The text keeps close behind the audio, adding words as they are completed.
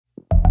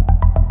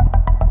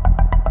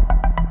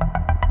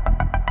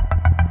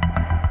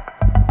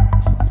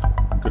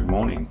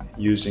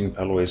using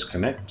Palloys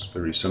Connect.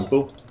 Very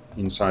simple.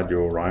 Inside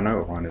your Rhino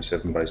or Rhino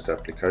 7 based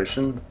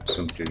application,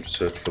 simply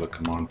search for the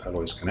command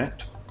Palloys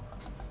Connect.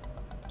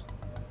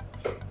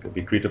 You'll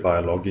be greeted by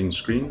a login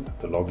screen.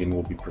 The login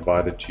will be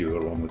provided to you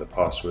along with a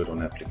password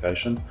on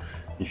application.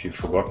 If you've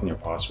forgotten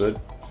your password,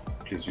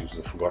 please use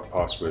the forgot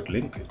password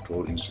link. It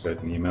will instigate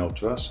an email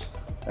to us.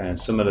 And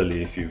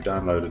similarly, if you've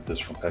downloaded this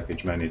from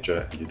Package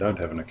Manager and you don't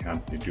have an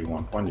account and you do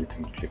want one, you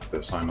can click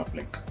the sign up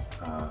link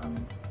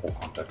or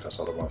contact us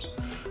otherwise.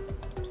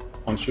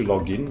 Once you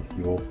log in,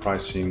 your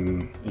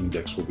pricing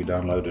index will be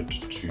downloaded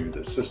to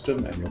the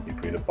system and you'll be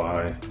greeted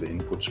by the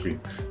input screen.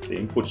 The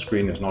input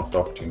screen is not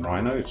docked in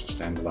Rhino, it's a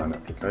standalone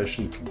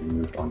application. It can be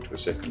moved onto a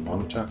second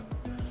monitor.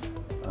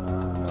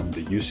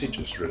 The usage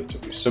is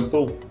relatively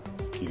simple.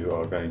 You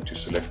are going to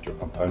select your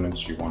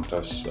components you want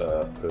us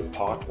per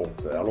part or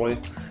per alloy.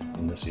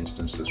 In this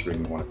instance, this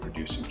ring we want to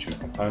produce in two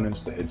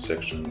components, the head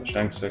section and the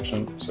shank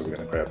section. So we're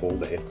going to grab all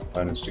the head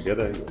components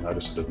together. You'll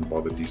notice I didn't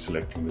bother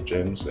deselecting the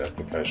gems. The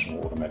application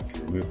will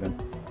automatically remove them.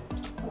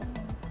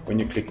 When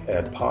you click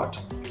Add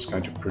Part, it's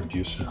going to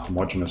produce a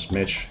homogeneous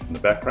mesh in the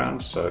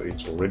background. So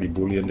it's already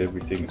booleaned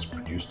everything. It's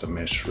produced a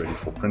mesh ready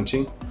for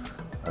printing.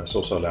 This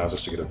also allows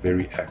us to get a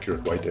very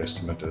accurate weight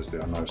estimate as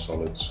there are no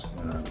solids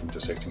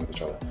intersecting with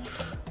each other.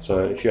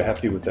 So if you're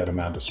happy with that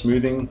amount of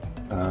smoothing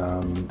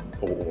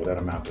or that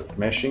amount of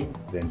meshing,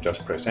 then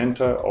just press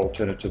enter.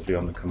 Alternatively,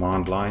 on the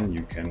command line,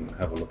 you can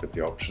have a look at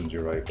the options.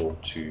 You're able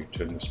to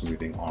turn the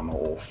smoothing on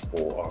or off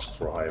or ask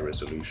for a higher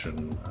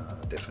resolution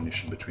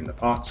definition between the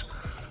parts.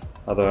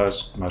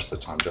 Otherwise, most of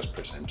the time, just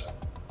press enter.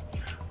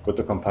 With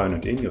the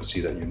component in, you'll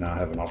see that you now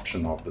have an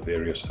option of the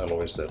various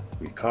alloys that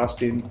we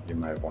cast in. You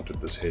may have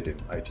wanted this head in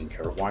 18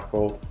 karat white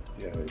gold.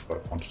 You've got a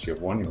quantity of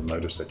one. You'll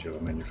notice that you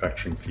have a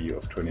manufacturing fee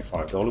of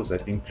 $25.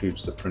 That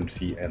includes the print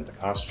fee and the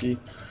cast fee,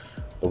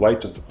 the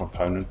weight of the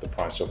component, the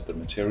price of the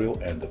material,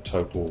 and the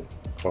total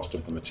cost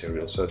of the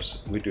material. So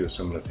we do a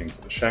similar thing for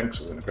the shank.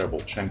 So we're going to grab all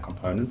the shank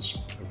components.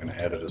 We're going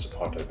to add it as a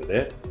part over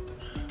there.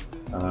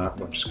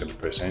 I'm just going to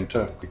press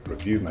enter, quick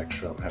review, make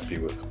sure I'm happy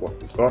with what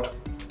we've got.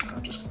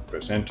 I'm just going to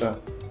press enter.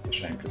 The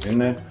shank is in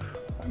there.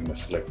 I'm going to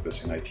select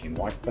this in 18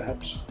 white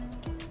perhaps.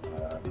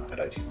 I had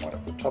 18 white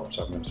up the top,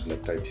 so I'm going to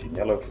select 18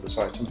 yellow for this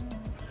item.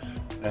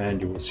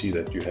 And you will see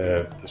that you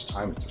have, this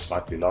time it's a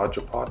slightly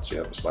larger part, so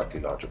you have a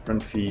slightly larger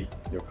print fee,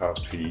 your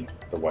cast fee,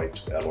 the weight,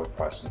 the alloy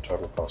price, and the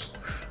total cost.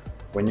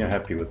 When you're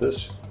happy with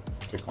this,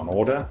 click on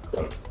order.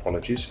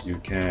 Apologies, you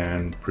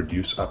can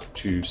produce up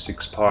to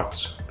 6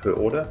 parts per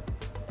order.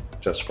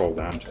 Just scroll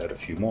down to add a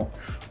few more.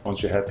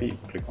 Once you're happy,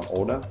 click on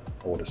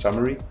order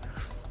summary.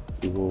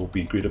 You will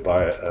be greeted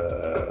by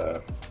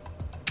a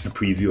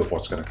preview of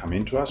what's going to come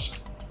into us.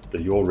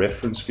 Your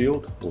reference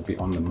field will be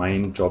on the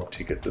main job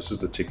ticket. This is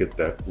the ticket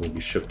that will be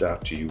shipped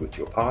out to you with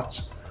your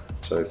parts.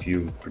 So if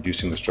you're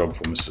producing this job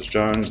for Mrs.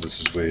 Jones, this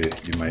is where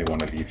you may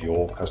want to leave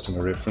your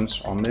customer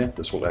reference on there.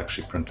 This will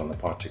actually print on the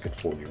part ticket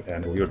for you,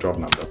 and your job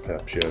number,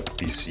 perhaps your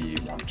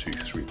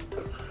BC123.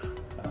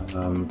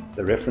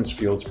 The reference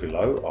fields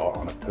below are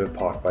on a per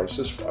part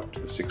basis for up to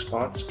the 6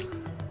 parts.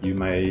 You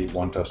may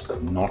want us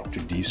not to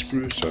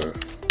desprue, so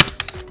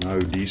no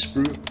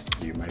desprue.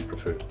 You may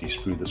prefer to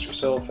desprue this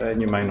yourself,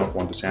 and you may not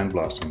want to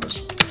sandblast on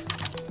this.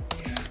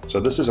 So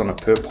this is on a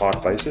per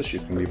part basis. You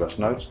can leave us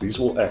notes. These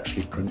will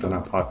actually print on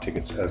our part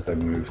tickets as they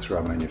move through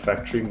our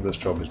manufacturing. This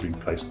job has been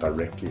placed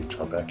directly into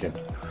our backend.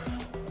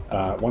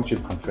 Once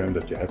you've confirmed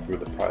that you're happy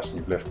with the price and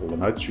you've left all the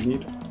notes you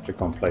need,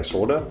 click on place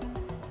order,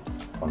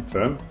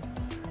 confirm.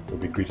 You'll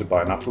be greeted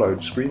by an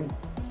upload screen.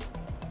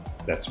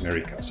 That's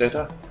Mary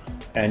Cassetta,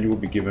 and you will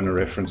be given a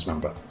reference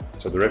number.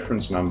 So the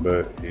reference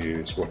number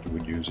is what you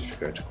would use if you're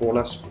going to call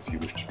us. If you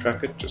wish to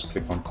track it, just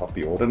click on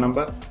copy order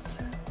number.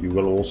 You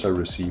will also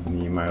receive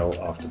an email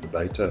after the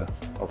data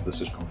of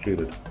this is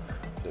concluded.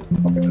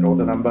 Copy that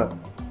order number,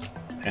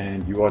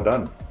 and you are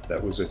done.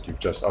 That was it. You've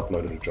just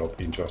uploaded a job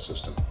into our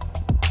system.